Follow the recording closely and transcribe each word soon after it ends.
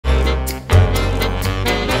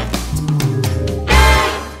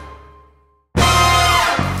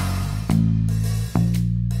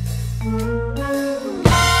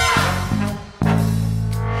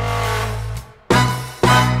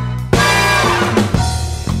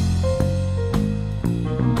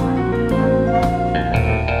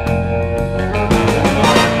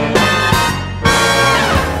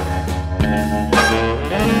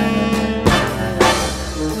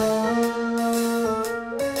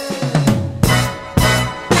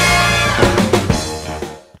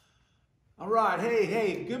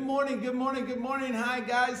Good morning, good morning, good morning. Hi,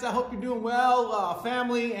 guys. I hope you're doing well.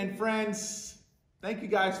 Family and friends, thank you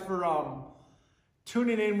guys for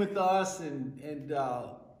tuning in with us and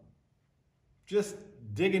just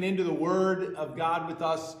digging into the Word of God with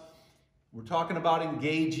us. We're talking about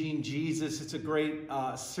engaging Jesus. It's a great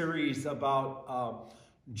series about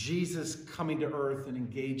Jesus coming to earth and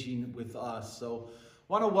engaging with us. So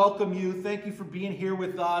I want to welcome you. Thank you for being here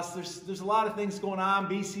with us. There's a lot of things going on,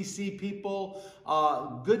 BCC people.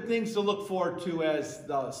 Good things to look forward to as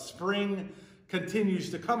the spring continues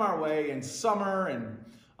to come our way, and summer and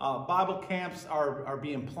Bible camps are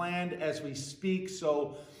being planned as we speak.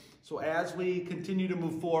 So as we continue to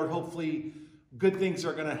move forward, hopefully good things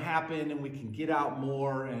are going to happen and we can get out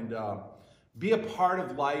more and be a part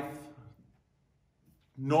of life,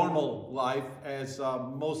 normal life, as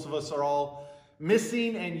most of us are all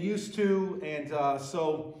missing and used to. And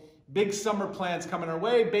so big summer plans coming our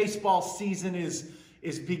way. Baseball season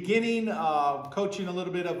is beginning. Coaching a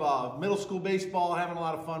little bit of middle school baseball, having a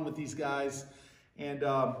lot of fun with these guys. And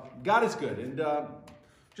God is good. And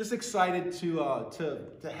just excited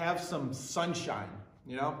to have some sunshine,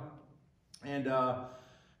 you know, and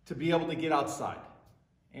to be able to get outside.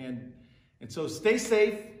 And so stay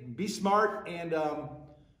safe, be smart, and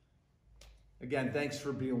again, thanks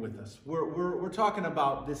for being with us. We're talking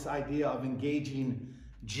about this idea of engaging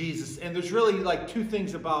Jesus, and there's really like two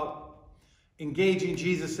things about engaging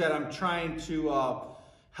Jesus that I'm trying to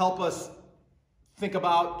help us think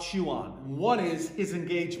about, chew on. One is his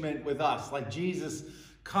engagement with us. Like Jesus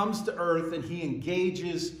comes to earth and he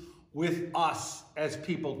engages with us as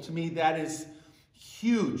people. To me, that is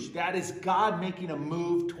huge. That is God making a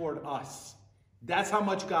move toward us. That's how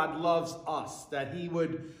much God loves us, that he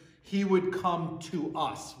would come to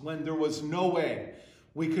us when there was no way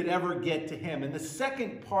we could ever get to him. And the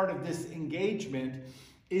second part of this engagement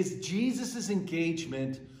is Jesus'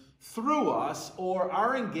 engagement through us, or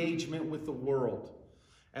our engagement with the world.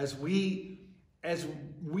 As we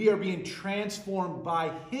are being transformed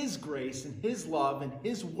by his grace and his love and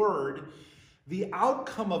his word, the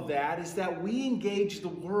outcome of that is that we engage the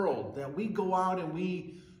world, that we go out and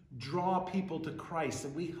we draw people to Christ,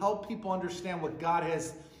 and we help people understand what God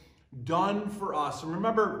has done for us. And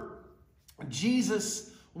remember,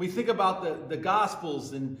 Jesus, when we think about the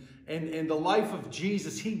Gospels and the life of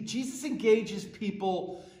Jesus, Jesus engages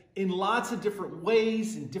people in lots of different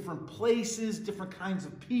ways, in different places, different kinds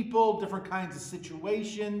of people, different kinds of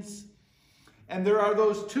situations. And there are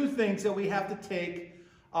those two things that we have to take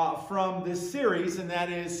from this series, and that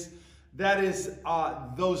is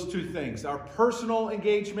those two things: our personal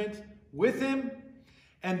engagement with him,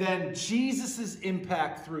 and then Jesus'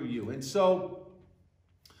 impact through you. And so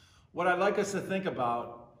what I'd like us to think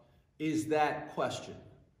about is that question.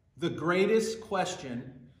 The greatest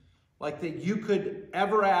question, like, that you could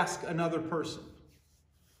ever ask another person.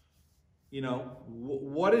 You know,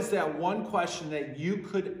 what is that one question that you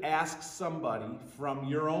could ask somebody from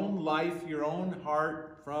your own life, your own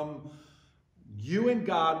heart, from you and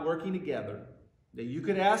God working together, that you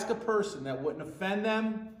could ask a person that wouldn't offend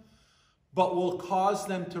them, but will cause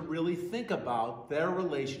them to really think about their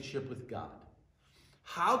relationship with God?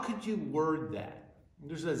 How could you word that?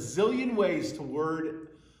 There's a zillion ways to word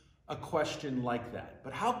a question like that.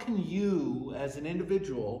 But how can you, as an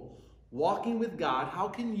individual walking with God, how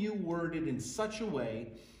can you word it in such a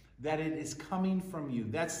way that it is coming from you?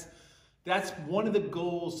 That's one of the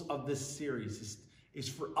goals of this series, is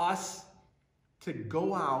for us to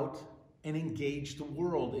go out and engage the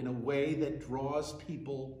world in a way that draws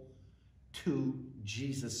people to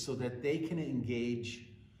Jesus so that they can engage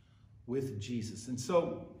with Jesus. And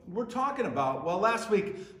so we're talking about, well, last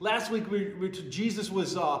week Jesus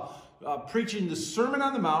was preaching the Sermon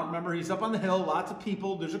on the Mount. Remember, he's up on the hill, lots of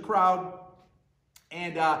people, there's a crowd,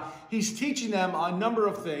 and he's teaching them a number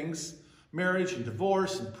of things: marriage and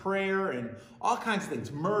divorce and prayer and all kinds of things,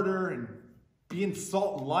 murder and being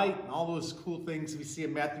salt and light and all those cool things we see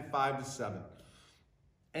in Matthew 5-7.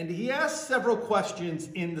 And he asks several questions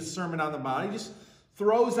in the Sermon on the Mount. He just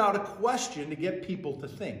throws out a question to get people to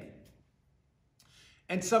think.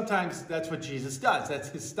 And sometimes that's what Jesus does. That's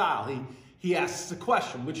his style. He asks a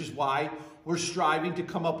question, which is why we're striving to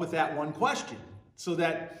come up with that one question, so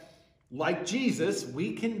that, like Jesus,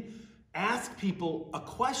 we can ask people a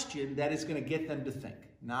question that is going to get them to think,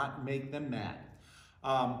 not make them mad.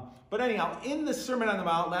 But anyhow, in the Sermon on the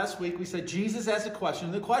Mount last week, we said Jesus asked a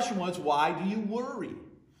question. The question was, why do you worry?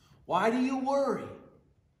 Why do you worry?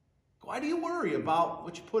 Why do you worry about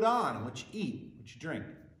what you put on and what you eat, what you drink?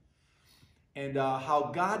 And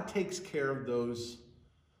how God takes care of those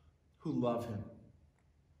who love him.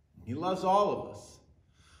 He loves all of us.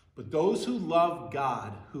 But those who love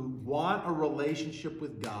God, who want a relationship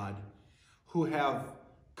with God, who have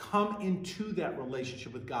come into that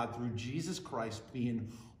relationship with God through Jesus Christ,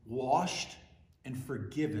 being washed and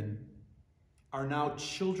forgiven, are now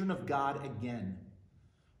children of God again,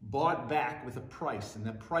 bought back with a price. And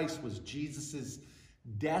that price was Jesus'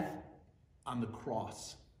 death on the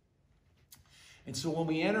cross. And so when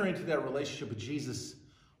we enter into that relationship with Jesus,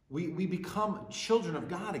 we become children of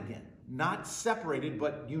God again, not separated,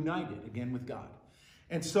 but united again with God.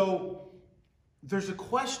 And so there's a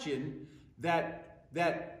question that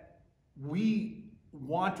we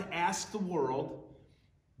want to ask the world,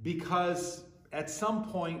 because at some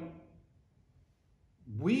point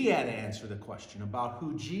we had to answer the question about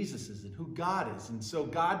who Jesus is and who God is. And so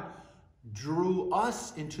God drew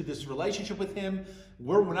us into this relationship with him.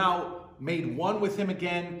 We're now made one with him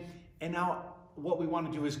again. And now what we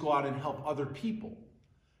want to do is go out and help other people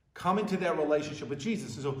come into that relationship with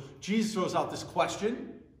Jesus. And so Jesus throws out this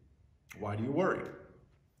question: why do you worry?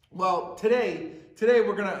 Well, today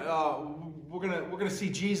we're gonna see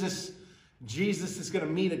Jesus. Jesus is gonna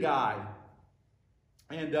meet a guy,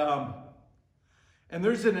 and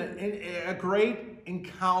there's a great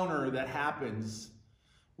encounter that happens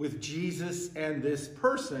with Jesus and this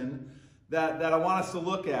person that I want us to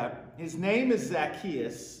look at. His name is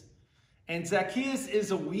Zacchaeus. And Zacchaeus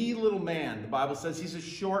is a wee little man. The Bible says he's a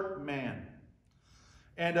short man.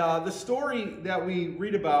 And the story that we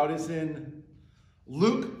read about is in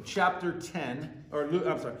Luke chapter 10, or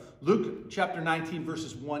Luke chapter 19,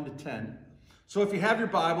 verses 1 to 10. So if you have your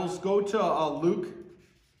Bibles, go to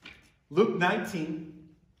Luke 19,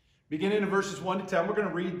 beginning in verses 1 to 10. We're going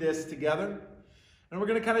to read this together. And we're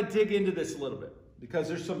going to kind of dig into this a little bit, because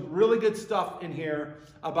there's some really good stuff in here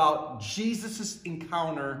about Jesus'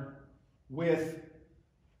 encounter with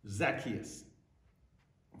Zacchaeus.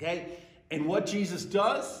 Okay? And what Jesus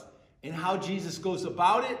does and how Jesus goes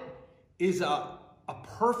about it is a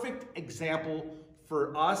perfect example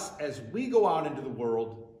for us as we go out into the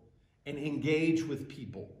world and engage with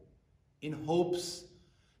people in hopes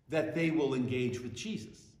that they will engage with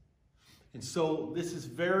Jesus. And so this is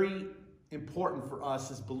very important for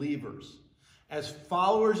us as believers, as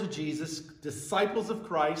followers of Jesus, disciples of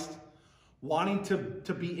Christ, wanting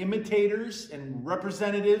to be imitators and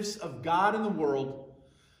representatives of God in the world.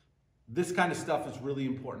 This kind of stuff is really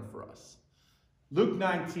important for us. Luke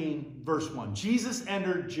 19, verse 1. Jesus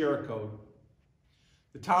entered Jericho,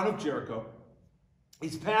 the town of Jericho.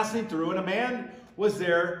 He's passing through, and a man was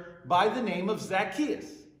there by the name of Zacchaeus.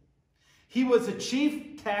 He was a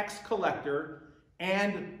chief tax collector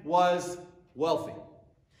and was wealthy.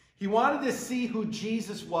 He wanted to see who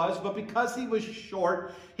Jesus was, but because he was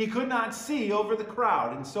short, he could not see over the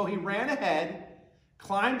crowd. And so he ran ahead,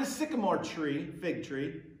 climbed a sycamore fig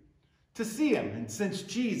tree, to see him, and since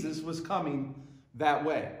Jesus was coming that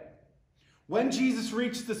way. When Jesus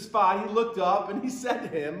reached the spot, he looked up and he said to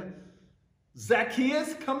him,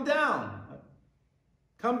 "Zacchaeus, come down.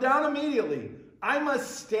 Come down immediately. I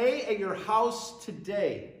must stay at your house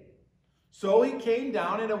today." So he came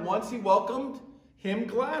down, and at once he welcomed him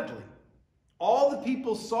gladly. All the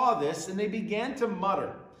people saw this, and they began to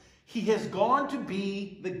mutter, "He has gone to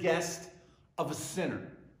be the guest of a sinner."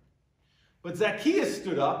 But Zacchaeus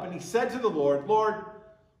stood up, and he said to the Lord,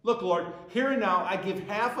 "Look, Lord, here and now I give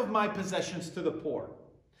half of my possessions to the poor.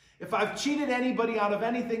 If I've cheated anybody out of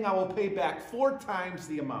anything, I will pay back 4 times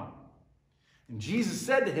the amount." And Jesus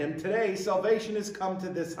said to him, "Today salvation has come to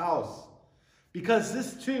this house, because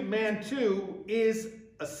this man too is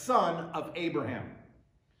a son of Abraham.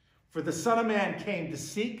 For the Son of Man came to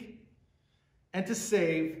seek and to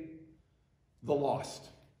save the lost."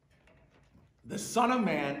 The Son of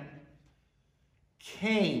Man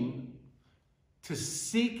came to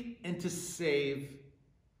seek and to save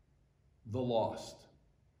the lost.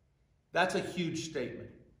 That's a huge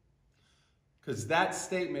statement, because that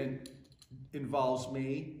statement involves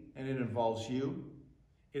me and it involves you.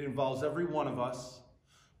 It involves every one of us.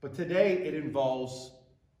 But today it involves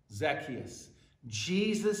Zacchaeus.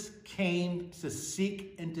 Jesus came to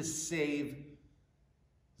seek and to save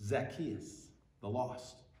Zacchaeus, the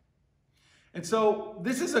lost. And so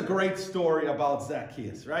this is a great story about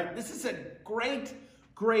Zacchaeus, right? This is a great,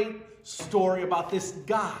 great story about this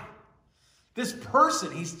guy. This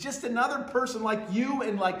person, he's just another person like you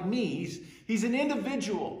and like me. He's an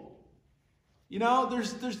individual. You know,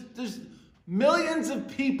 there's millions of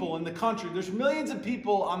people in the country. There's millions of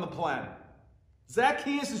people on the planet.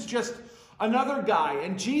 Zacchaeus is just another guy.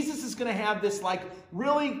 And Jesus is going to have this like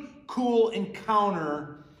really cool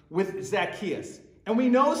encounter with Zacchaeus. And we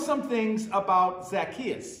know some things about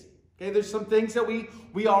Zacchaeus. Okay, there's some things that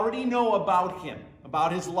we already know about him,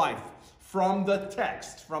 about his life from the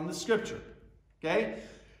text, from the scripture. Okay?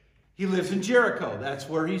 He lives in Jericho. That's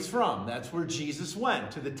where he's from. That's where Jesus went,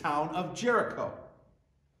 to the town of Jericho.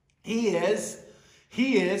 He is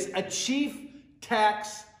a chief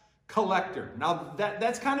tax collector. Now,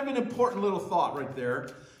 that's kind of an important little thought right there,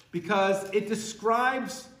 because it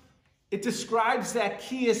describes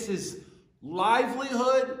Zacchaeus'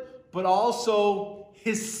 livelihood, but also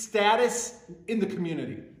his status in the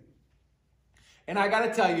community. And I got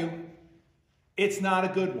to tell you, it's not a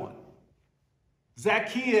good one.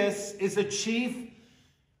 Zacchaeus is a chief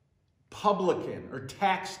publican or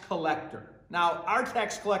tax collector. Now, our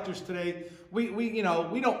tax collectors today,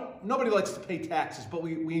 nobody likes to pay taxes, but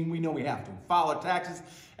we know we have to. We file our taxes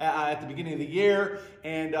at the beginning of the year,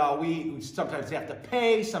 and we sometimes have to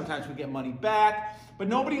pay, sometimes we get money back, but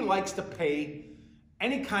nobody likes to pay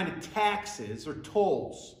any kind of taxes or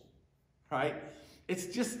tolls, right? It's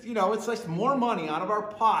just, it's like more money out of our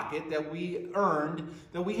pocket that we earned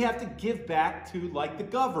that we have to give back to, like, the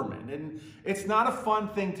government. And it's not a fun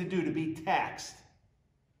thing to do, to be taxed.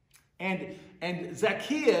 And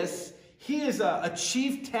Zacchaeus, he is a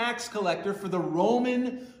chief tax collector for the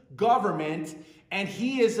Roman government, and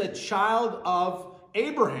he is a child of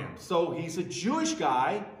Abraham. So he's a Jewish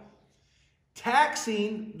guy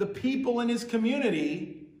taxing the people in his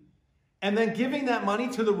community and then giving that money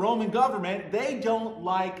to the Roman government. They don't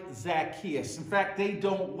like Zacchaeus. In fact, they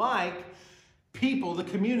don't like people. The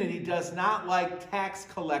community does not like tax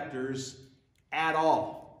collectors at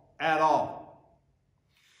all. At all.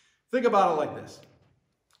 Think about it like this.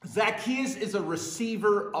 Zacchaeus is a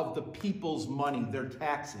receiver of the people's money, their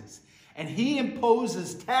taxes. And he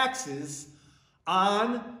imposes taxes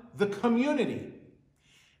on the community.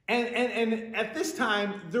 And at this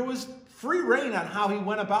time, there was free reign on how he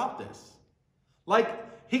went about this.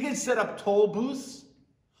 Like, he could set up toll booths.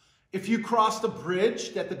 If you crossed a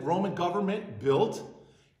bridge that the Roman government built,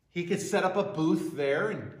 he could set up a booth there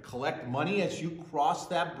and collect money as you cross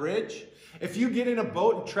that bridge. If you get in a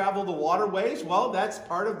boat and travel the waterways, well, that's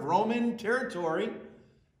part of Roman territory,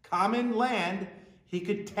 common land. He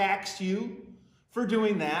could tax you for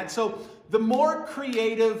doing that. So the more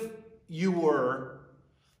creative you were,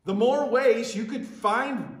 the more ways you could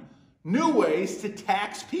find new ways to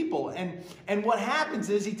tax people. And what happens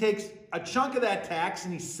is he takes a chunk of that tax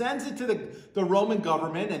and he sends it to the Roman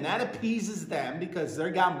government, and that appeases them because they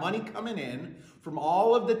got money coming in from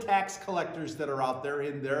all of the tax collectors that are out there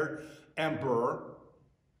in their empire.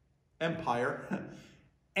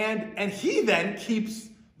 And he then keeps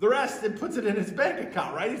the rest and puts it in his bank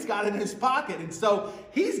account, right? He's got it in his pocket. And so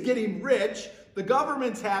he's getting rich. The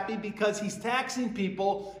government's happy because he's taxing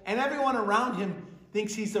people, and everyone around him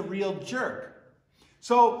thinks he's a real jerk.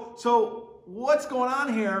 So what's going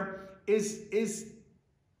on here is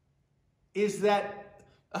that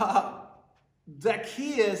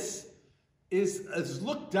Zacchaeus is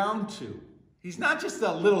looked down to. He's not just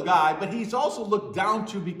a little guy, but he's also looked down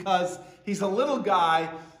to because he's a little guy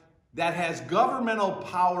that has governmental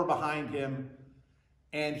power behind him,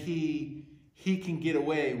 and he can get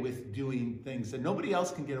away with doing things that nobody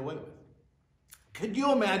else can get away with. Could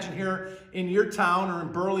you imagine here in your town or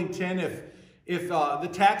in Burlington if the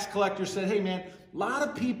tax collector said, "Hey man, a lot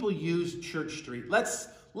of people use Church Street. Let's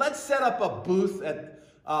set up a booth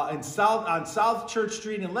on South Church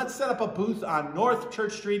Street, and let's set up a booth on North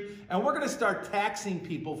Church Street, and we're going to start taxing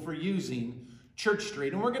people for using Church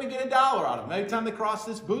Street, and we're going to get $1 out of them. Every time they cross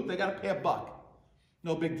this booth, they got to pay $1.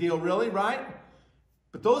 No big deal, really, right?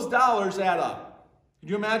 But those dollars add up. Could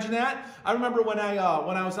you imagine that? I remember when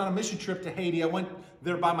I was on a mission trip to Haiti, I went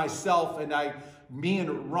there by myself, and me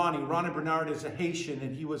and Ronnie Bernard is a Haitian,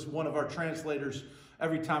 and he was one of our translators.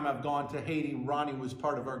 Every time I've gone to Haiti, Ronnie was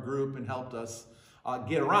part of our group and helped us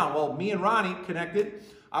get around. Well, me and Ronnie connected.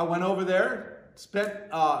 I went over there, spent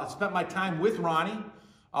my time with Ronnie.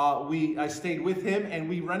 I stayed with him, and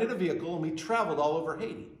we rented a vehicle, and we traveled all over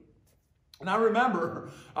Haiti. And I remember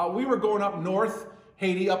we were going up north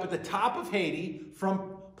Haiti, up at the top of Haiti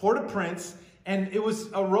from Port-au-Prince, and it was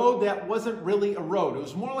a road that wasn't really a road. It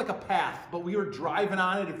was more like a path, but we were driving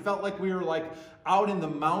on it. It felt like we were like out in the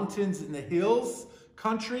mountains, in the hills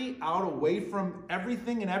country, out away from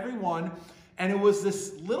everything and everyone. And it was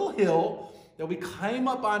this little hill that we came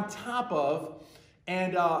up on top of,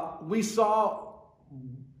 and we saw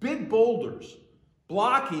big boulders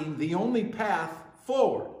blocking the only path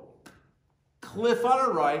forward. Cliff on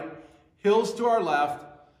our right, hills to our left,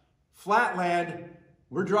 flat land.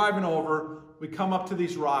 We're driving over. We come up to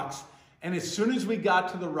these rocks, and as soon as we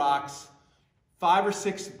got to the rocks, 5 or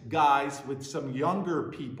 6 guys with some younger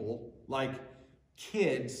people, like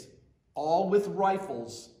kids, all with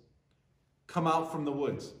rifles, come out from the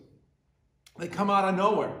woods. They come out of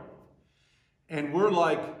nowhere. And we're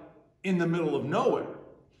like in the middle of nowhere.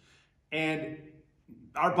 And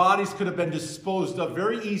our bodies could have been disposed of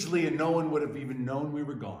very easily and no one would have even known we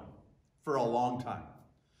were gone for a long time.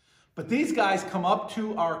 But these guys come up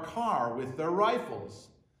to our car with their rifles.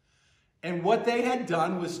 And what they had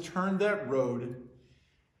done was turn that road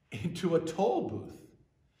into a toll booth.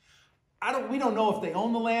 We don't know if they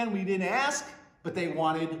own the land. We didn't ask, but they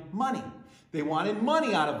wanted money. They wanted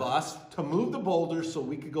money out of us to move the boulders so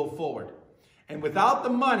we could go forward. And without the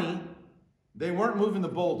money, they weren't moving the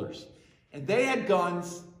boulders. And they had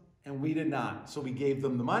guns, and we did not. So we gave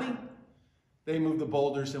them the money, they moved the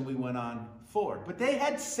boulders, and we went on forward. But they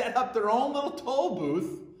had set up their own little toll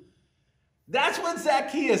booth. That's what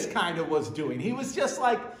Zacchaeus kind of was doing. He was just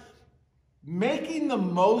like making the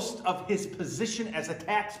most of his position as a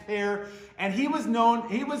taxpayer. And he was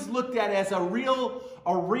looked at as a real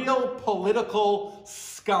political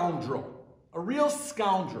scoundrel. A real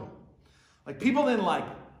scoundrel. Like people didn't like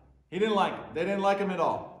him. They didn't like him at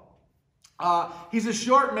all. He's a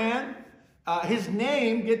short man. His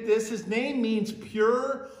name, get this, his name means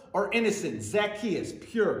pure or innocent. Zacchaeus,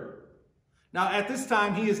 pure. Now at this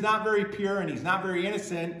time, he is not very pure and he's not very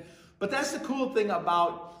innocent. But that's the cool thing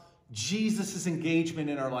about Jesus' engagement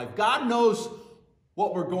in our life. God knows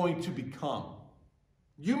what we're going to become.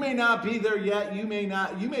 You may not be there yet. You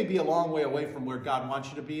may be a long way away from where God wants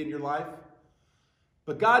you to be in your life.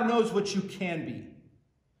 But God knows what you can be.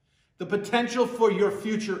 The potential for your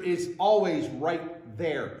future is always right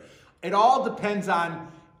there. It all depends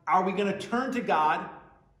on, are we going to turn to God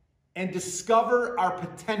and discover our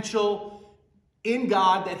potential in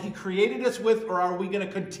God that he created us with, or are we going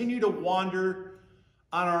to continue to wander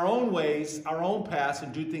on our own ways, our own paths,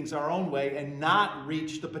 and do things our own way and not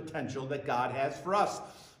reach the potential that God has for us?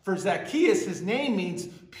 For Zacchaeus, his name means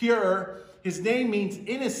pure, his name means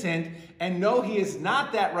innocent, and no, he is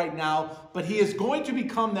not that right now, but he is going to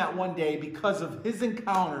become that one day because of his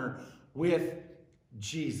encounter with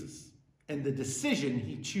Jesus and the decision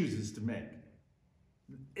he chooses to make.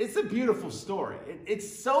 It's a beautiful story.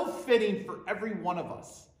 It's so fitting for every one of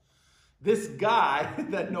us. This guy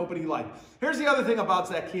that nobody liked. Here's the other thing about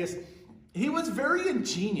Zacchaeus. He was very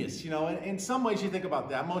ingenious, in some ways you think about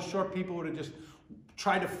that. Most short people would have just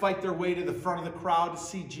tried to fight their way to the front of the crowd to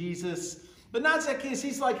see Jesus. But not Zacchaeus.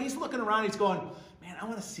 He's looking around, he's going, man, I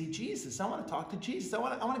want to see Jesus. I want to talk to Jesus. I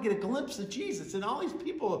want to get a glimpse of Jesus. And all these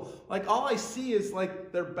people, all I see is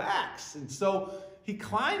their backs. And so he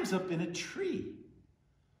climbs up in a tree.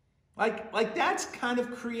 Like that's kind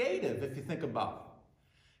of creative if you think about it.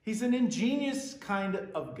 He's an ingenious kind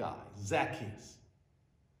of guy, Zacchaeus.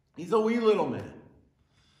 He's a wee little man.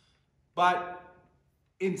 But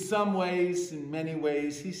in some ways, in many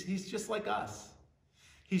ways, he's just like us.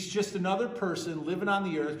 He's just another person living on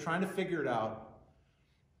the earth trying to figure it out.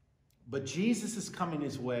 But Jesus is coming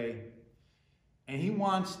his way, and he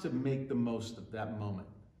wants to make the most of that moment.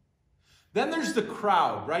 Then there's the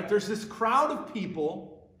crowd, right? There's this crowd of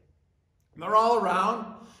people. They're all around.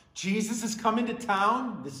 Jesus is coming to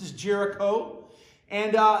town. This is Jericho.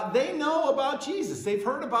 And they know about Jesus. They've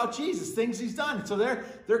heard about Jesus, things he's done. So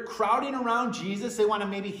they're crowding around Jesus. They want to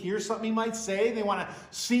maybe hear something he might say. They want to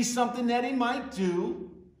see something that he might do.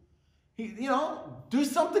 Do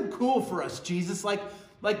something cool for us, Jesus. Like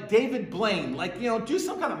David Blaine. Do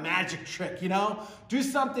some kind of magic trick, Do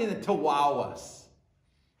something to wow us.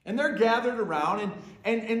 And they're gathered around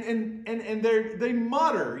and they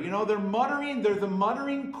mutter, they're muttering, they're the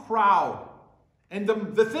muttering crowd. And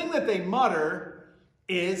the thing that they mutter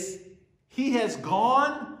is, he has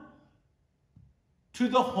gone to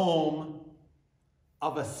the home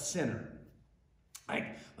of a sinner.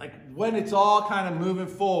 Like when it's all kind of moving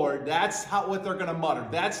forward, that's what they're going to mutter.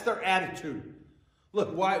 That's their attitude.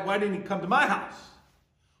 Look, why didn't he come to my house?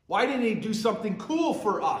 Why didn't he do something cool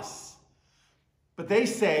for us? But they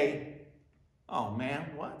say, oh man,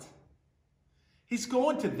 what? He's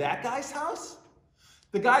going to that guy's house?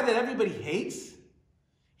 The guy that everybody hates?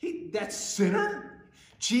 That sinner?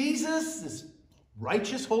 Jesus, this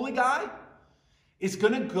righteous, holy guy, is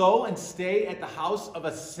going to go and stay at the house of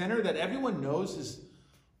a sinner that everyone knows is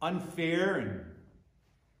unfair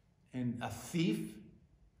and a thief.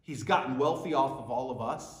 He's gotten wealthy off of all of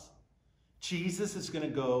us. Jesus is going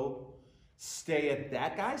to go stay at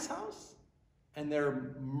that guy's house? And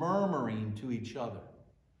they're murmuring to each other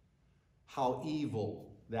how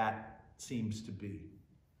evil that seems to be.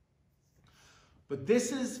 But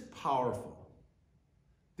this is powerful.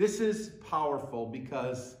 This is powerful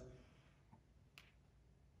because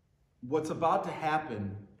what's about to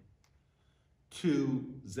happen to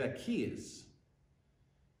Zacchaeus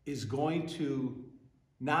is going to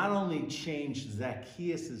not only change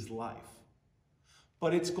Zacchaeus' life,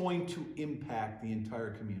 but it's going to impact the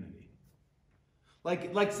entire community.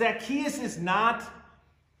 Like Zacchaeus is not,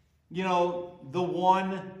 the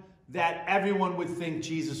one that everyone would think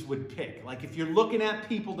Jesus would pick. Like if you're looking at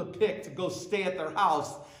people to pick to go stay at their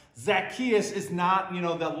house, Zacchaeus is not,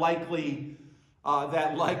 that likely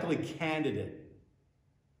candidate.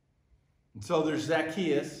 And so there's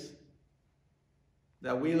Zacchaeus,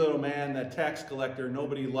 that wee little man, that tax collector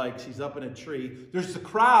nobody likes. He's up in a tree. There's the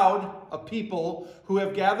crowd of people who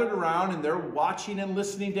have gathered around and they're watching and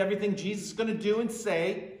listening to everything Jesus is going to do and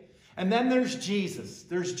say. And then there's Jesus.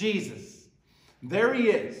 There's Jesus. There he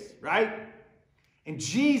is, right? And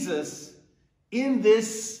Jesus, in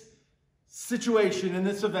this situation, in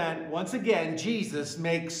this event, once again, Jesus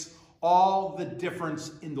makes all the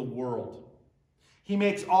difference in the world. He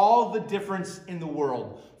makes all the difference in the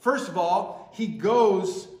world. First of all, he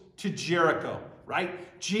goes to Jericho,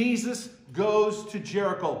 right? Jesus goes to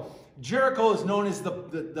Jericho. Jericho is known as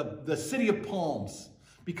the city of palms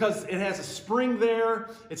because it has a spring there.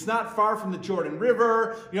 It's not far from the Jordan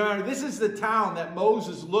River. This is the town that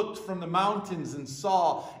Moses looked from the mountains and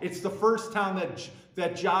saw. It's the first town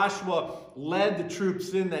that Joshua led the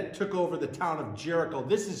troops in that took over the town of Jericho.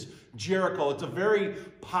 This is Jericho. It's a very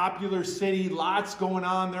popular city. Lots going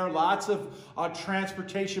on there. Lots of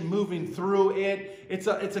transportation moving through it. It's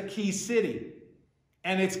a key city.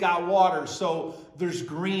 And it's got water. So there's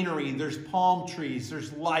greenery. There's palm trees.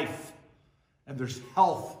 There's life. And there's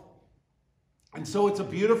health. And so it's a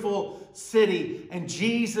beautiful city. And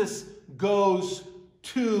Jesus goes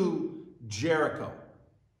to Jericho.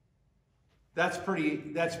 That's pretty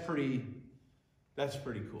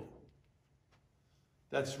cool.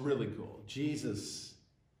 That's really cool. Jesus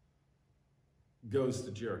goes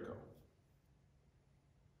to Jericho.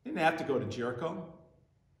 He didn't have to go to Jericho,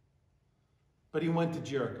 but he went to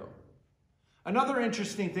Jericho. Another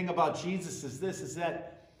interesting thing about Jesus is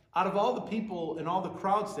that out of all the people and all the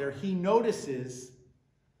crowds there, he notices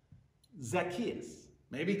Zacchaeus.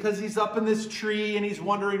 Maybe because he's up in this tree and he's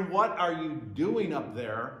wondering, what are you doing up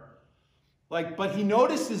there? But he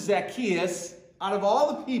notices Zacchaeus out of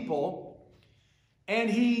all the people, and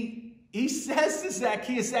he says to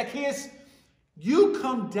Zacchaeus, you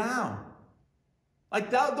come down.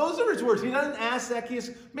 Those are his words. He doesn't ask Zacchaeus.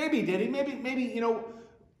 Maybe he did. Maybe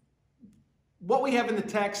what we have in the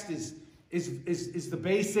text is the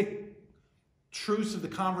basic truths of the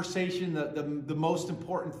conversation, the most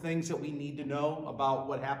important things that we need to know about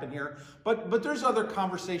what happened here. But there's other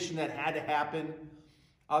conversation that had to happen.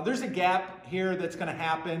 There's a gap here that's going to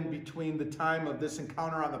happen between the time of this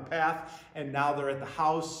encounter on the path and now they're at the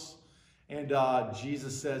house. And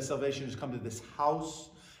Jesus says salvation has come to this house.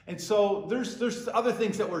 And so there's other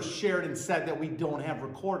things that were shared and said that we don't have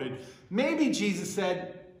recorded. Maybe Jesus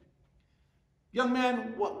said, young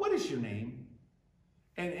man, what is your name?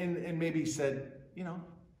 And maybe he said,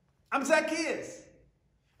 I'm Zacchaeus.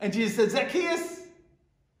 And Jesus said, Zacchaeus?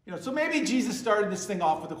 So maybe Jesus started this thing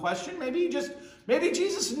off with a question. Maybe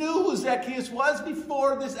Jesus knew who Zacchaeus was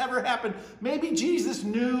before this ever happened. Maybe Jesus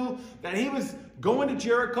knew that he was going to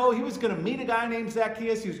Jericho. He was going to meet a guy named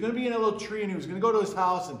Zacchaeus. He was going to be in a little tree and he was going to go to his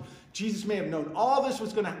house. And Jesus may have known all this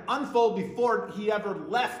was going to unfold before he ever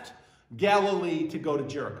left Galilee to go to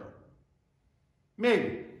Jericho.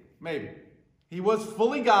 Maybe. He was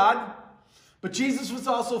fully God, but Jesus was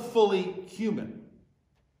also fully human.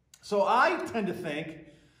 So I tend to think,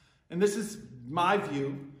 and this is my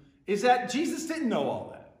view, is that Jesus didn't know all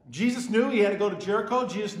that. Jesus knew he had to go to Jericho.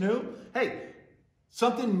 Jesus knew, hey,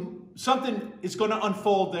 something is going to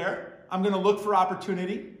unfold there. I'm going to look for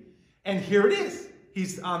opportunity. And here it is.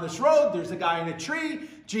 He's on this road. There's a guy in a tree.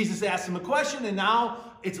 Jesus asks him a question, and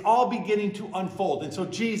now it's all beginning to unfold. And so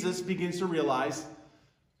Jesus begins to realize,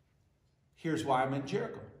 here's why I'm in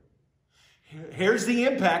Jericho. Here's the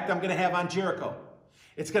impact I'm going to have on Jericho.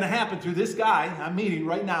 It's going to happen through this guy I'm meeting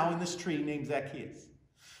right now in this tree named Zacchaeus.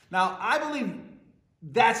 Now, I believe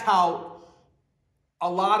that's how a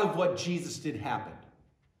lot of what Jesus did happened.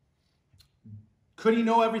 Could he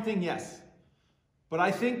know everything? Yes. But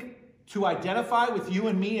I think to identify with you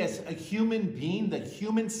and me as a human being, the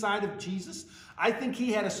human side of Jesus, I think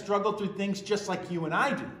he had to struggle through things just like you and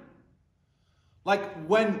I do. Like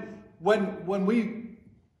when we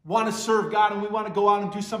want to serve God and we want to go out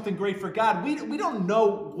and do something great for God, we don't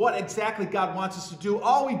know what exactly God wants us to do.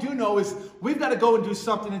 All we do know is we've got to go and do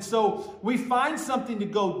something. And so we find something to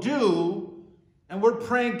go do, and we're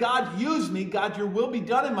praying, God, use me. God, your will be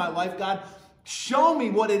done in my life. God, show me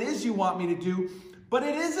what it is you want me to do. But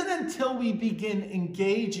it isn't until we begin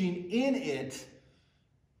engaging in it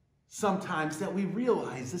sometimes that we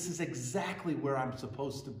realize this is exactly where I'm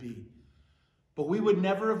supposed to be. But we would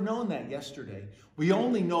never have known that yesterday. We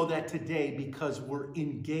only know that today because we're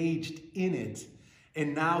engaged in it.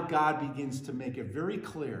 And now God begins to make it very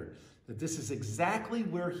clear that this is exactly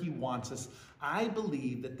where he wants us. I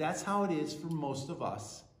believe that that's how it is for most of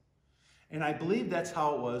us. And I believe that's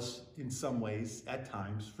how it was in some ways at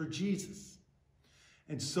times for Jesus.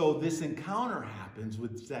 And so this encounter happens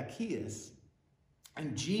with Zacchaeus.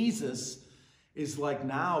 And Jesus is like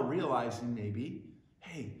now realizing maybe,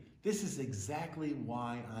 hey, this is exactly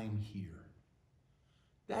why I'm here.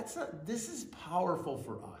 This is powerful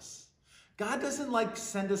for us. God doesn't like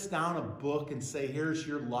send us down a book and say, here's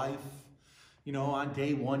your life. You know, on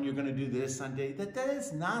day one, you're going to do this. That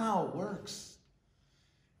is not how it works.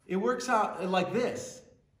 It works out like this.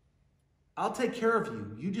 I'll take care of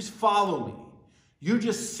you. You just follow me. You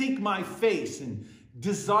just seek my face and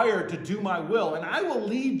desire to do my will, and I will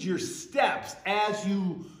lead your steps as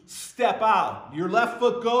you step out. Your left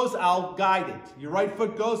foot goes, I'll guide it. Your right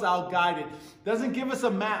foot goes, I'll guide it. Doesn't give us a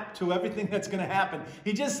map to everything that's going to happen.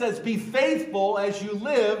 He just says, be faithful as you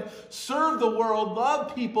live, serve the world,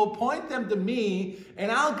 love people, point them to me,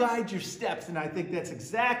 and I'll guide your steps. And I think that's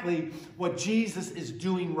exactly what Jesus is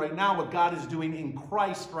doing right now, what God is doing in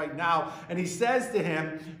Christ right now. And he says to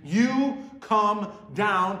him, you come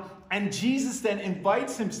down. And Jesus then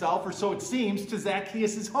invites himself, or so it seems, to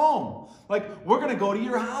Zacchaeus' home. Like, we're going to go to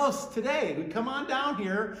your house today. We come on down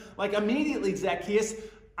here. Like, immediately, Zacchaeus,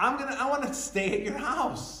 I want to stay at your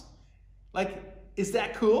house. Like, is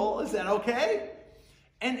that cool? Is that okay?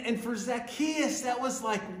 And for Zacchaeus, that was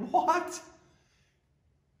like, what?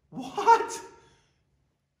 What?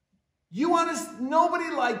 You want to, nobody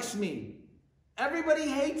likes me. Everybody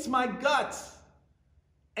hates my guts.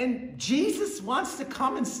 And Jesus wants to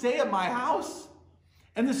come and stay at my house.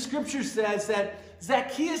 And the scripture says that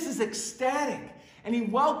Zacchaeus is ecstatic and he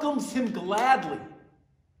welcomes him gladly.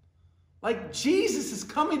 Like, Jesus is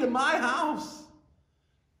coming to my house.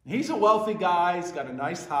 He's a wealthy guy. He's got a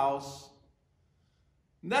nice house.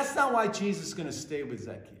 And that's not why Jesus is going to stay with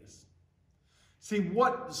Zacchaeus. See,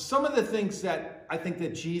 some of the things that I think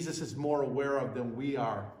that Jesus is more aware of than we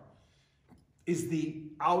are is the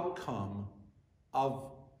outcome of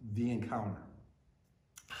the encounter.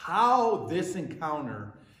 How this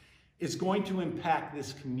encounter is going to impact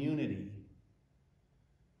this community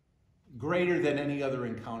greater than any other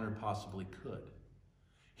encounter possibly could.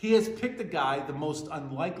 He has picked a guy, the most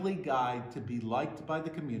unlikely guy to be liked by the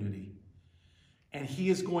community, and he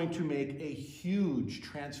is going to make a huge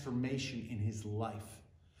transformation in his life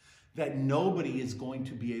that nobody is going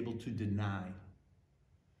to be able to deny.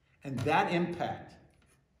 And that impact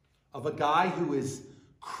of a guy who is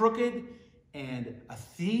crooked and a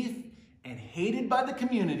thief and hated by the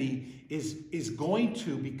community is going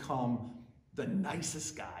to become the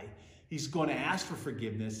nicest guy. He's going to ask for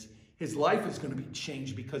forgiveness. His life is going to be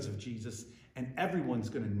changed because of Jesus, and everyone's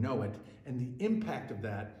going to know it. And the impact of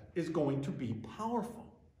that is going to be powerful.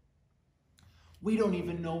 We don't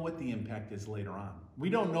even know what the impact is later on. We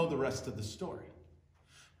don't know the rest of the story.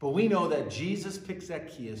 But we know that Jesus picked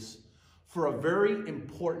Zacchaeus for a very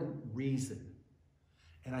important reason.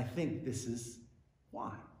 And I think this is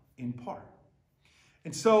why, in part.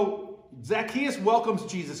 And so Zacchaeus welcomes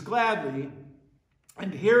Jesus gladly.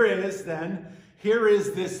 And here is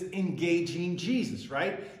this engaging Jesus,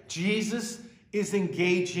 right? Jesus is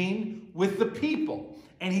engaging with the people.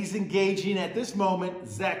 And he's engaging at this moment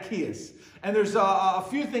Zacchaeus. And there's a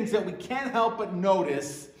few things that we can't help but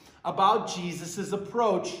notice about Jesus'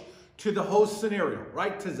 approach to the whole scenario,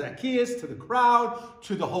 right? To Zacchaeus, to the crowd,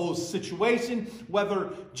 to the whole situation,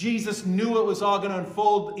 whether Jesus knew it was all going to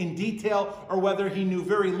unfold in detail or whether he knew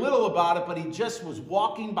very little about it, but he just was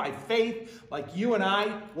walking by faith like you and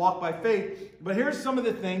I walk by faith. But here's some of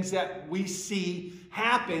the things that we see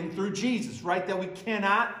happen through Jesus, right? That we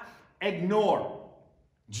cannot ignore.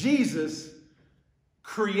 Jesus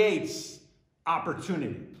creates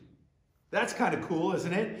opportunity. That's kind of cool,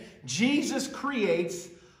 isn't it? Jesus creates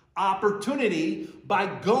opportunity by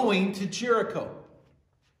going to Jericho.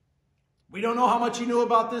 We don't know how much he knew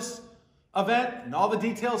about this event and all the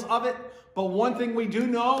details of it, but one thing we do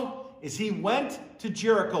know is he went to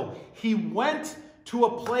Jericho. He went to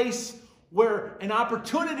a place where an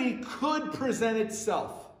opportunity could present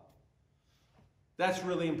itself. That's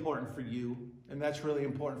really important for you, and that's really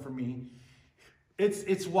important for me.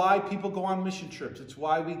 It's why people go on mission trips. It's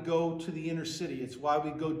why we go to the inner city. It's why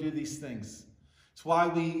we go do these things. It's why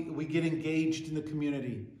we get engaged in the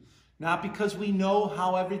community. Not because we know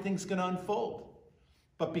how everything's going to unfold,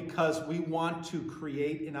 but because we want to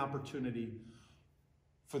create an opportunity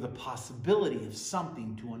for the possibility of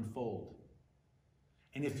something to unfold.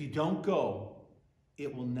 And if you don't go,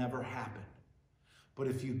 it will never happen. But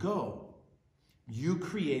if you go, you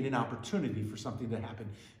create an opportunity for something to happen.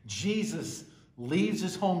 Jesus leaves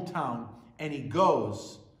his hometown and he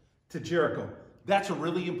goes to Jericho. That's a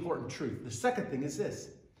really important truth. The second thing is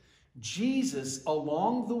this. Jesus,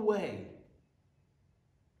 along the way,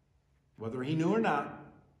 whether he knew or not,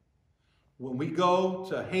 when we go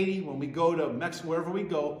to Haiti, when we go to Mexico, wherever we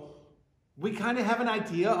go, we kind of have an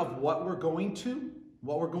idea of what we're going to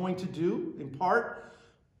do in part.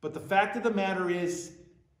 But the fact of the matter is,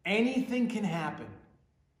 anything can happen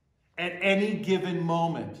at any given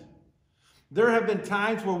moment. There have been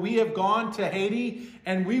times where we have gone to Haiti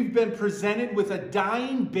and we've been presented with a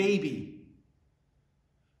dying baby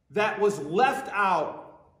that was left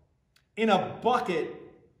out in a bucket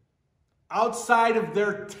outside of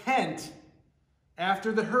their tent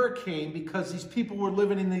after the hurricane, because these people were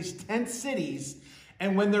living in these tent cities,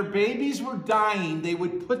 and when their babies were dying, they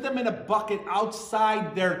would put them in a bucket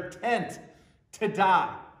outside their tent to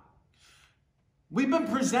die. We've been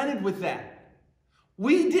presented with that.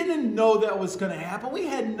 We didn't know that was going to happen. We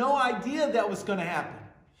had no idea that was going to happen.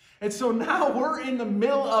 And so now we're in the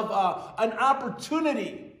middle of an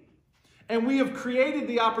opportunity. And we have created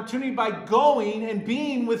the opportunity by going and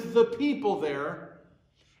being with the people there.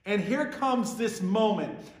 And here comes this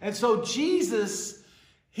moment. And so Jesus,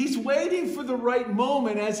 he's waiting for the right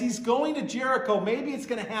moment as he's going to Jericho. Maybe it's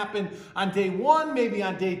going to happen on day 1, maybe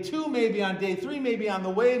on day 2, maybe on day 3, maybe on the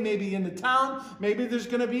way, maybe in the town. Maybe there's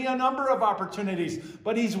going to be a number of opportunities.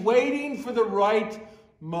 But he's waiting for the right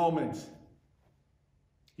moment.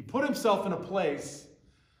 He put himself in a place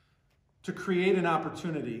to create an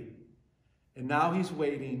opportunity. And now he's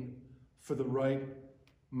waiting for the right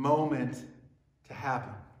moment to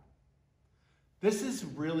happen. This is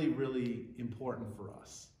really, really important for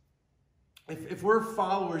us. If we're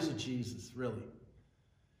followers of Jesus, really,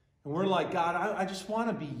 and we're like, God, I just want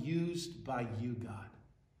to be used by you, God.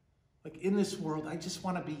 Like in this world, I just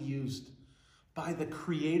want to be used by the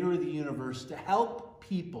creator of the universe to help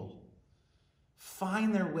people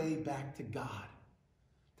find their way back to God.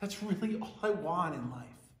 That's really all I want in life.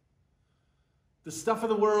 The stuff of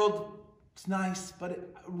the world, it's nice,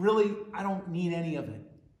 but I don't need any of it.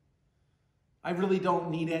 I really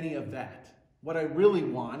don't need any of that. What I really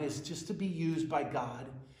want is just to be used by God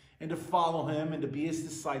and to follow him and to be his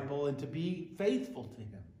disciple and to be faithful to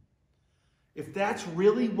him. If that's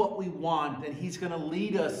really what we want, then he's going to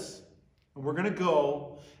lead us, and we're going to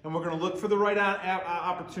go, and we're going to look for the right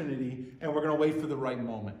opportunity, and we're going to wait for the right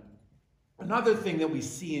moment. Another thing that we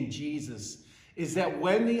see in Jesus is that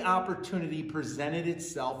when the opportunity presented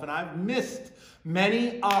itself, and I've missed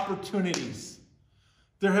many opportunities.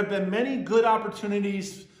 There have been many good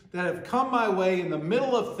opportunities that have come my way in the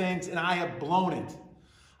middle of things, and I have blown it.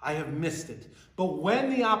 I have missed it. But when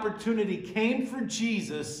the opportunity came for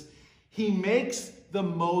Jesus, he makes the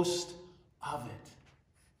most of it.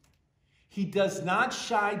 He does not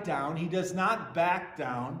shy down. He does not back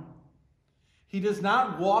down. He does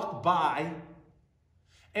not walk by.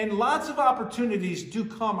 And lots of opportunities do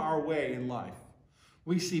come our way in life.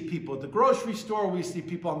 We see people at the grocery store. We see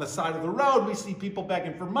people on the side of the road. We see people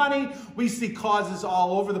begging for money. We see causes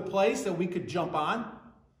all over the place that we could jump on.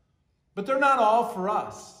 But they're not all for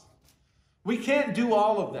us. We can't do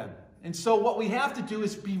all of them. And so what we have to do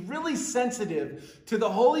is be really sensitive to the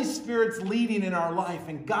Holy Spirit's leading in our life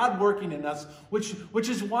and God working in us, which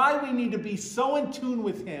is why we need to be so in tune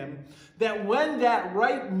with him that when that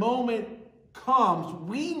right moment comes,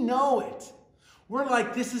 we know it. We're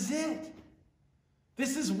like, this is it.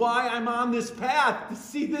 This is why I'm on this path, to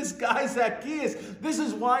see this guy Zacchaeus. This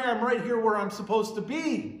is why I'm right here where I'm supposed to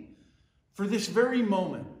be, for this very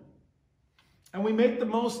moment. And we make the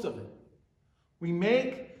most of it. We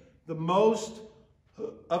make the most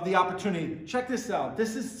of the opportunity. Check this out.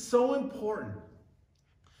 This is so important.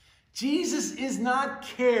 Jesus is not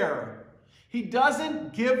care. He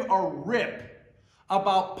doesn't give a rip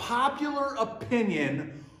about popular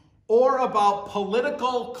opinion or about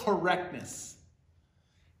political correctness.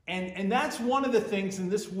 And that's one of the things in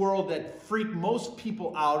this world that freak most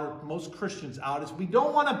people out, or most Christians out, is we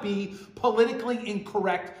don't want to be politically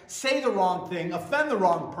incorrect, say the wrong thing, offend the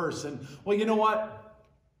wrong person. Well, you know what?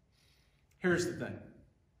 Here's the thing.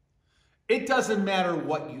 It doesn't matter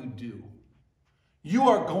what you do. You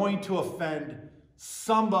are going to offend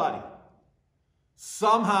somebody,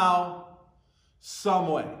 somehow, some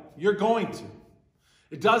way. You're going to.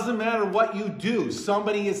 It doesn't matter what you do.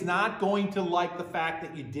 Somebody is not going to like the fact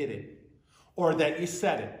that you did it or that you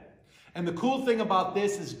said it. And the cool thing about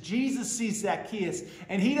this is Jesus sees Zacchaeus,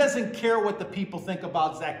 and he doesn't care what the people think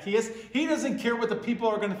about Zacchaeus. He doesn't care what the people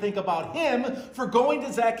are going to think about him for going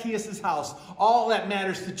to Zacchaeus' house. All that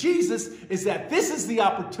matters to Jesus is that this is the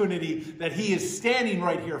opportunity that he is standing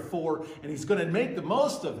right here for, and he's going to make the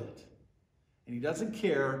most of it. And he doesn't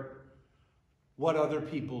care what other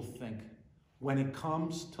people think when it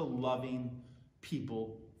comes to loving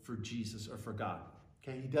people for Jesus or for God.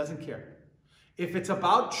 Okay, he doesn't care. If it's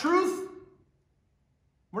about truth,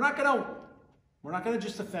 we're not going to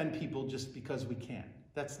just offend people just because we can.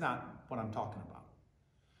 That's not what I'm talking about.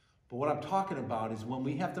 But what I'm talking about is when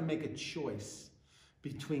we have to make a choice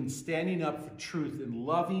between standing up for truth and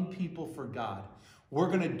loving people for God, we're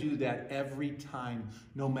going to do that every time,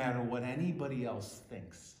 no matter what anybody else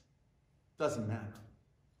thinks. Doesn't matter.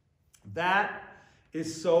 That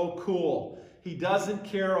is so cool. He doesn't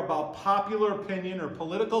care about popular opinion or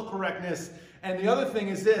political correctness. And the other thing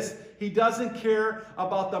is this, he doesn't care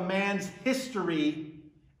about the man's history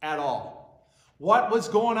at all. What was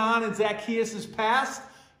going on in Zacchaeus' past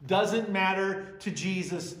doesn't matter to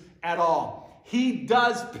Jesus at all. He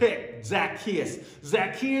does pick Zacchaeus.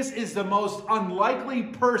 Zacchaeus is the most unlikely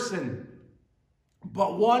person,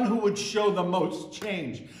 but one who would show the most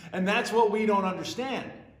change. And that's what we don't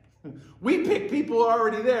understand. We pick people who are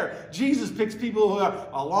already there. Jesus picks people who are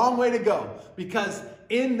a long way to go, because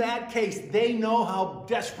in that case, they know how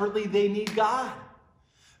desperately they need God.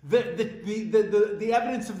 The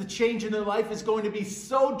evidence of the change in their life is going to be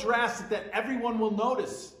so drastic that everyone will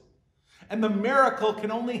notice. And the miracle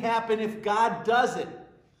can only happen if God does it.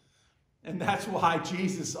 And that's why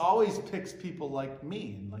Jesus always picks people like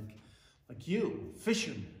me and like you,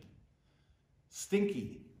 fishermen,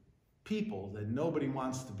 stinky people that nobody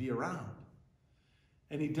wants to be around.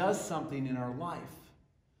 And he does something in our life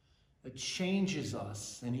that changes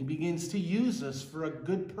us, and he begins to use us for a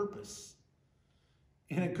good purpose,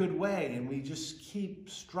 in a good way, and we just keep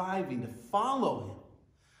striving to follow him.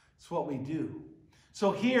 It's what we do.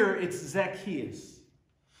 So here it's Zacchaeus.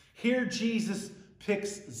 Here Jesus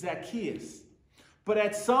picks Zacchaeus. But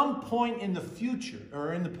at some point in the future,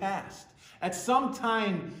 or in the past, at some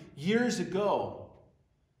time years ago,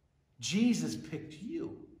 Jesus picked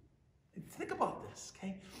you. Think about this,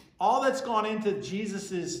 okay? All that's gone into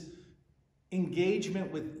Jesus's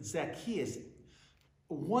engagement with Zacchaeus.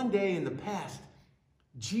 One day in the past,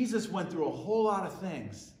 Jesus went through a whole lot of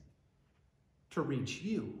things to reach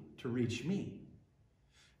you, to reach me.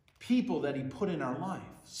 People that he put in our life,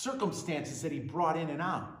 circumstances that he brought in and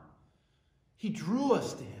out. He drew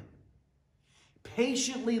us to him,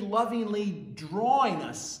 patiently, lovingly drawing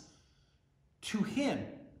us to him,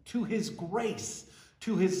 to his grace,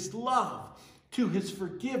 to his love, to his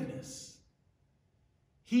forgiveness.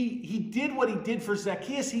 He did what he did for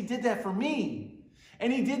Zacchaeus. He did that for me.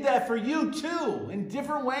 And he did that for you too, in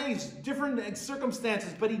different ways, different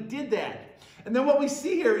circumstances, but he did that. And then what we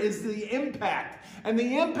see here is the impact. And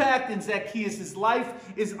the impact in Zacchaeus'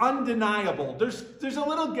 life is undeniable. There's a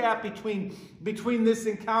little gap between this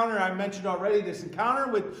encounter I mentioned already, this encounter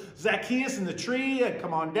with Zacchaeus and the tree, and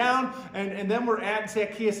come on down, and then we're at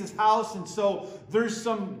Zacchaeus' house, and so there's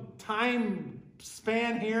some time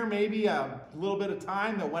span here, maybe a little bit of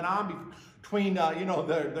time that went on between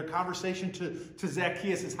their conversation to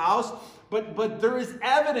Zacchaeus' house, but there is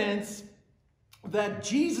evidence that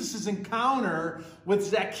Jesus' encounter with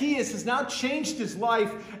Zacchaeus has now changed his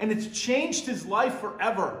life, and it's changed his life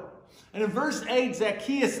forever. And in verse 8,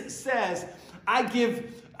 Zacchaeus says, I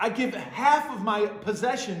give half of my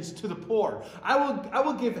possessions to the poor. I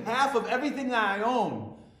will give half of everything that I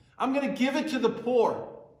own. I'm going to give it to the poor.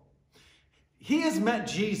 He has met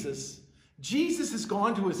Jesus. Jesus has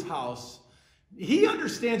gone to his house. He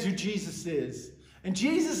understands who Jesus is. And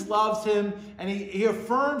Jesus loves him, and he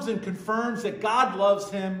affirms and confirms that God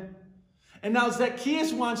loves him. And now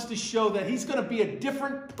Zacchaeus wants to show that he's going to be a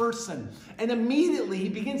different person. And immediately he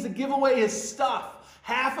begins to give away his stuff,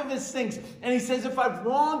 half of his things. And he says, if I've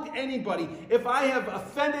wronged anybody, if I have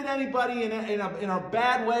offended anybody in a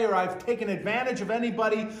bad way, or I've taken advantage of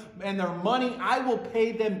anybody and their money, I will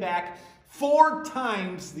pay them back 4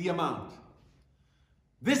 times the amount.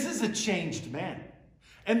 This is a changed man.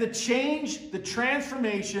 And the change, the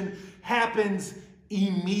transformation happens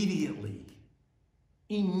immediately.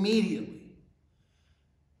 Immediately.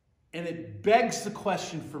 And it begs the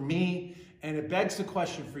question for me, and it begs the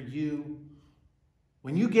question for you.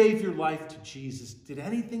 When you gave your life to Jesus, did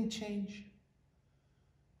anything change?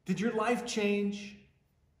 Did your life change?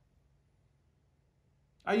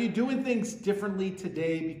 Are you doing things differently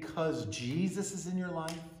today because Jesus is in your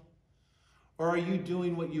life? Or are you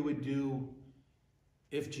doing what you would do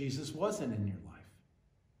if Jesus wasn't in your life?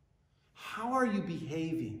 How are you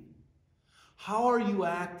behaving? How are you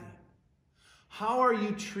acting? How are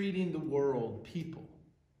you treating the world, people?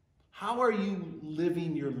 How are you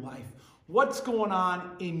living your life? What's going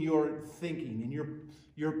on in your thinking, in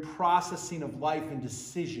your processing of life and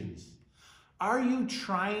decisions? Are you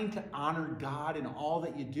trying to honor God in all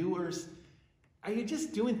that you do, or are you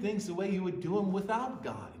just doing things the way you would do them without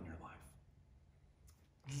God in your life?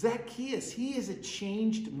 Zacchaeus, he is a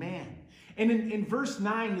changed man. And in verse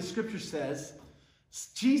 9, the scripture says,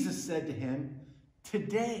 Jesus said to him,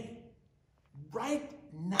 today, right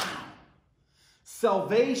now,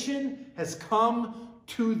 salvation has come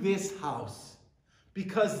to this house,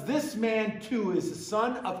 because this man too is the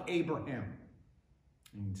son of Abraham.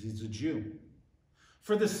 And he's a Jew.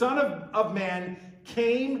 For the Son of Man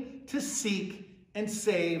came to seek and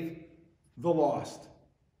save the lost.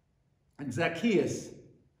 And Zacchaeus,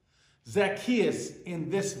 in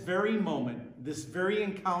this very moment, this very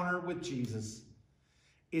encounter with Jesus,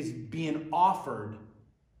 is being offered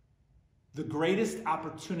the greatest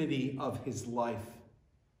opportunity of his life.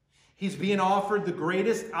 He's being offered the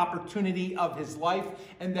greatest opportunity of his life,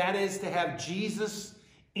 and that is to have Jesus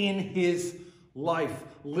in his life,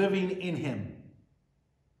 living in him,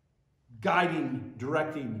 guiding,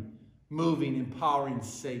 directing, moving, empowering,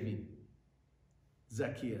 saving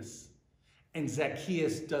Zacchaeus. And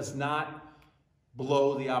Zacchaeus does not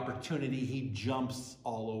blow the opportunity. He jumps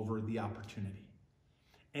all over the opportunity.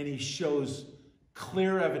 And he shows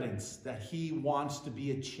clear evidence that he wants to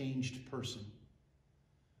be a changed person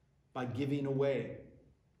by giving away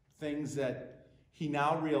things that he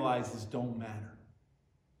now realizes don't matter.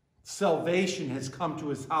 Salvation has come to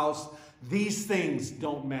his house. These things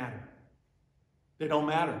don't matter. They don't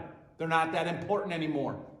matter. They're not that important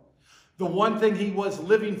anymore. The one thing he was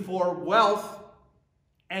living for, wealth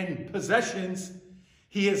and possessions,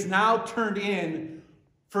 he has now turned in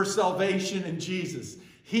for salvation in Jesus.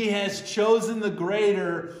 He has chosen the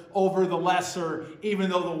greater over the lesser,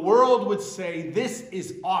 even though the world would say, this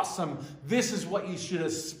is awesome. This is what you should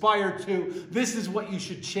aspire to. This is what you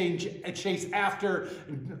should chase after.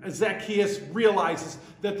 Zacchaeus realizes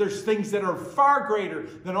that there's things that are far greater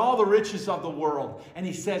than all the riches of the world. And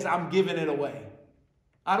he says, I'm giving it away.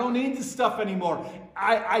 I don't need this stuff anymore.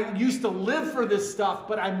 I used to live for this stuff,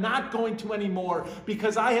 but I'm not going to anymore,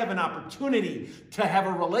 because I have an opportunity to have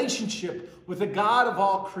a relationship with the God of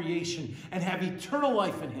all creation and have eternal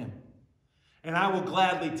life in him. And I will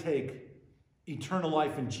gladly take eternal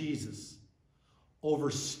life in Jesus over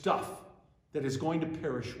stuff that is going to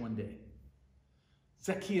perish one day.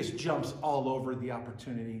 Zacchaeus jumps all over the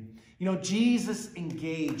opportunity. You know, Jesus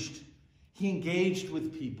engaged. He engaged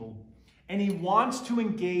with people. And he wants to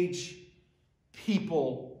engage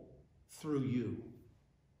people through you.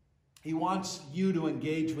 He wants you to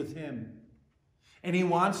engage with him. And he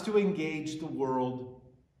wants to engage the world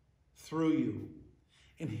through you.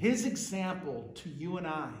 And his example to you and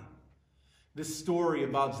I, this story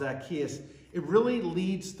about Zacchaeus, it really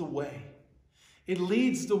leads the way. It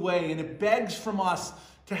leads the way, and it begs from us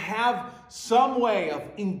to have some way of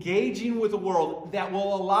engaging with the world that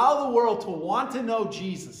will allow the world to want to know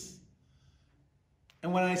Jesus.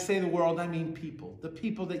 And when I say the world, I mean people. The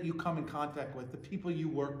people that you come in contact with, the people you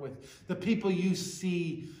work with, the people you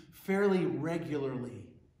see fairly regularly.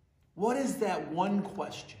 What is that one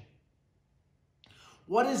question?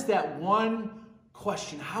 What is that one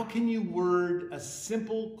question? How can you word a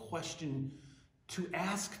simple question to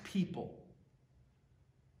ask people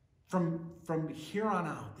from here on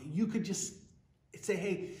out, that you could just say,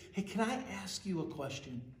 hey, can I ask you a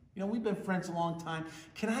question? You know, we've been friends a long time.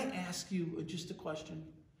 Can I ask you just a question?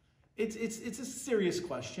 It's a serious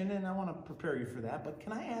question, and I want to prepare you for that, but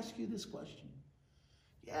can I ask you this question?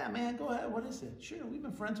 Yeah, man, go ahead. What is it? Sure, we've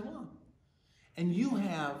been friends a while. And you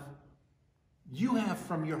have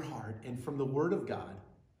from your heart and from the Word of God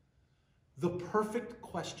the perfect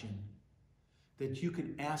question that you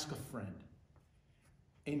can ask a friend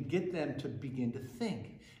and get them to begin to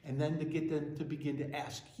think, and then to get them to begin to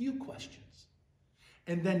ask you questions.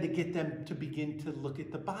 And then to get them to begin to look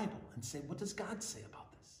at the Bible and say, what does God say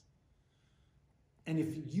about this? And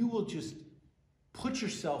if you will just put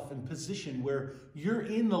yourself in position where you're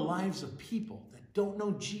in the lives of people that don't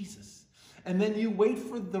know Jesus, and then you wait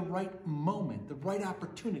for the right moment, the right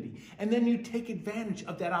opportunity, and then you take advantage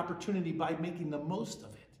of that opportunity by making the most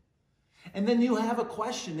of it. And then you have a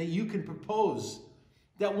question that you can propose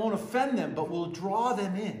that won't offend them, but will draw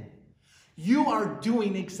them in. You are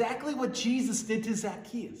doing exactly what Jesus did to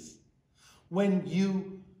Zacchaeus when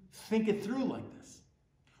you think it through like this.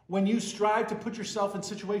 When you strive to put yourself in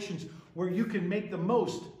situations where you can make the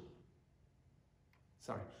most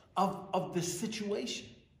of the situation.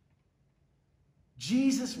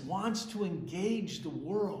 Jesus wants to engage the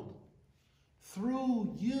world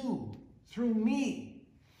through you, through me.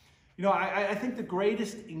 You know, I think the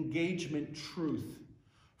greatest engagement truth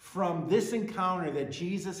from this encounter that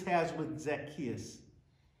Jesus has with Zacchaeus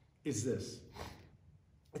is this.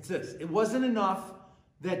 It's this. It wasn't enough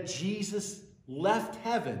that Jesus left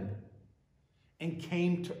heaven and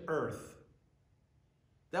came to earth.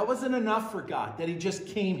 That wasn't enough for God, that he just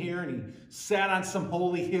came here and he sat on some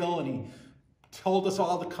holy hill and he told us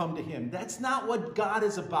all to come to him. That's not what God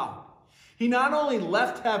is about. He not only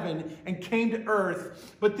left heaven and came to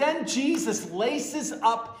earth, but then Jesus laces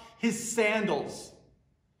up his sandals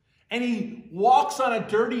and he walks on a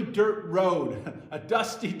dirty dirt road, a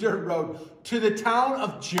dusty dirt road, to the town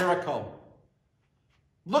of Jericho,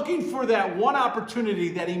 looking for that one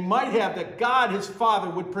opportunity that he might have, that God, his Father,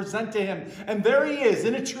 would present to him. And there he is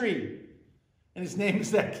in a tree, and his name is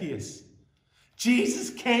Zacchaeus. Jesus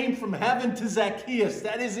came from heaven to Zacchaeus.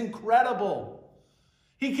 That is incredible.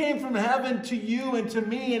 He came from heaven to you and to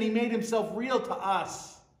me, and he made himself real to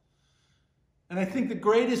us. And I think the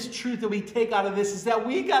greatest truth that we take out of this is that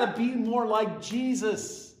we got to be more like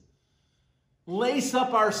Jesus. Lace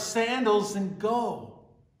up our sandals and go.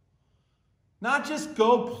 Not just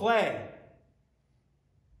go play.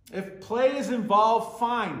 If play is involved,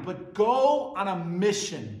 fine, but go on a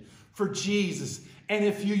mission for Jesus. And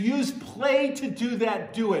if you use play to do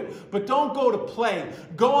that, do it. But don't go to play.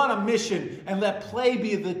 Go on a mission and let play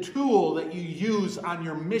be the tool that you use on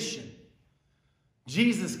your mission.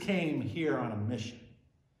 Jesus came here on a mission.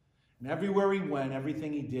 And everywhere he went,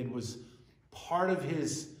 everything he did was part of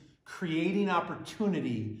his creating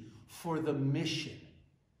opportunity for the mission.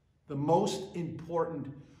 The most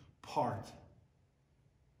important part.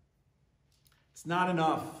 It's not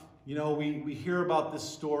enough. You know, we hear about this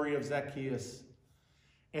story of Zacchaeus,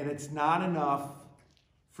 and it's not enough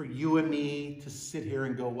for you and me to sit here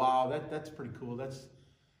and go, wow, that's pretty cool.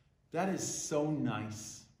 That is so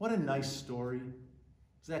nice. What a nice story.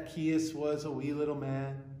 Zacchaeus was a wee little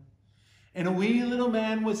man, and a wee little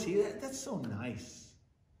man was he. That's so nice.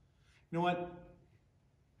 You know what?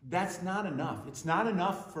 That's not enough. It's not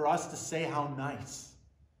enough for us to say how nice.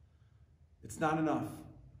 It's not enough.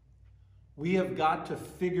 We have got to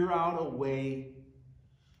figure out a way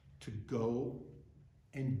to go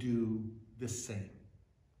and do the same.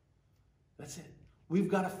 That's it. We've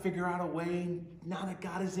got to figure out a way, now that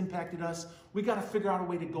God has impacted us, we've got to figure out a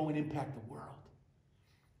way to go and impact the world.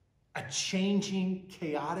 A changing,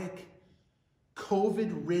 chaotic,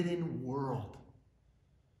 COVID-ridden world.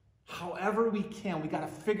 However we can, we got to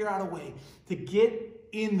figure out a way to get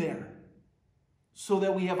in there so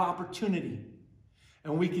that we have opportunity.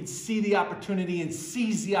 And we can see the opportunity and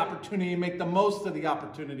seize the opportunity and make the most of the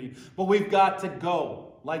opportunity. But we've got to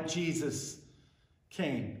go like Jesus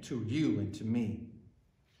came to you and to me.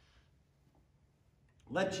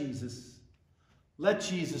 Let Jesus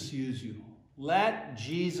use you. Let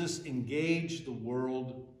Jesus engage the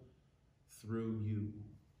world through you.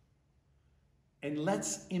 And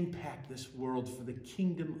let's impact this world for the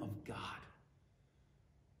kingdom of God.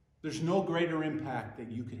 There's no greater impact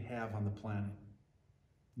that you could have on the planet.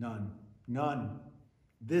 None. None.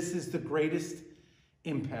 This is the greatest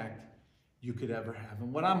impact you could ever have.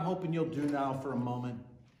 And what I'm hoping you'll do now for a moment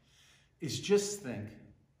is just think.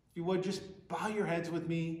 If you would, just bow your heads with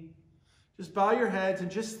me. Just bow your heads and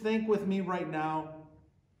just think with me right now.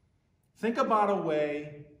 Think about a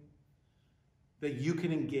way that you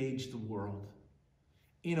can engage the world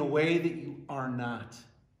in a way that you are not.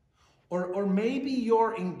 Or maybe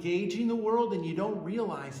you're engaging the world and you don't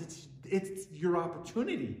realize it's your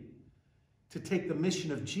opportunity to take the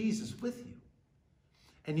mission of Jesus with you.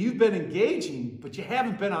 And you've been engaging, but you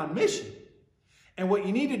haven't been on mission. And what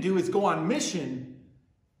you need to do is go on mission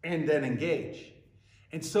and then engage.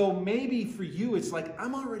 And so maybe for you, it's like,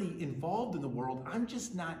 I'm already involved in the world. I'm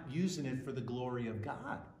just not using it for the glory of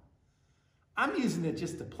God. I'm using it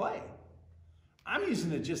just to play. I'm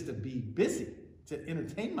using it just to be busy, to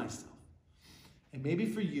entertain myself. And maybe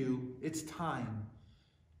for you, it's time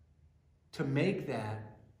to make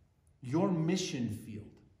that your mission field.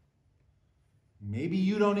 Maybe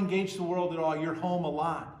you don't engage the world at all. You're home a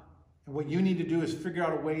lot. And what you need to do is figure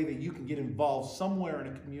out a way that you can get involved somewhere in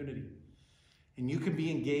a community. And you can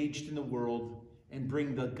be engaged in the world and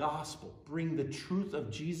bring the gospel, bring the truth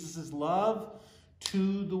of Jesus' love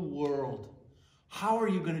to the world. How are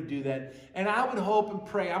you going to do that? And I would hope and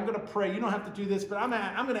pray. I'm going to pray. You don't have to do this, but I'm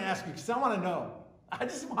going to ask you because I want to know. I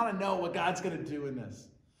just want to know what God's going to do in this.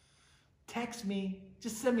 Text me.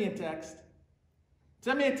 Just send me a text.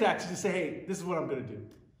 Send me a text and just say, hey, this is what I'm going to do.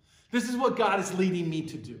 This is what God is leading me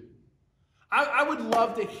to do. I would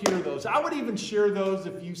love to hear those. I would even share those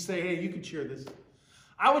if you say, hey, you could share this.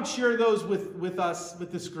 I would share those with us,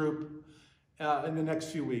 with this group in the next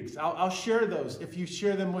few weeks. I'll share those. If you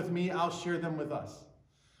share them with me, I'll share them with us.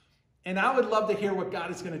 And I would love to hear what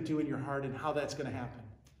God is going to do in your heart and how that's going to happen.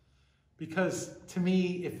 Because to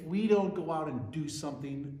me, if we don't go out and do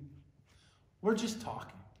something, we're just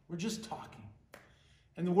talking. We're just talking.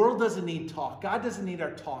 And the world doesn't need talk. God doesn't need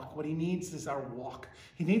our talk. What he needs is our walk.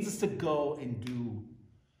 He needs us to go and do.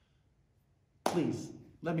 Please,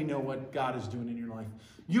 let me know what God is doing in your life.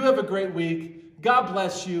 You have a great week. God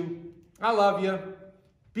bless you. I love you.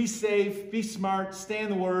 Be safe. Be smart. Stay in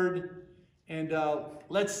the Word. And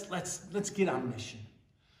let's get on mission.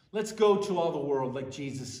 Let's go to all the world like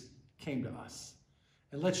Jesus came to us.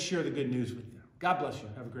 And let's share the good news with them. God bless you.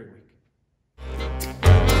 Have a great week.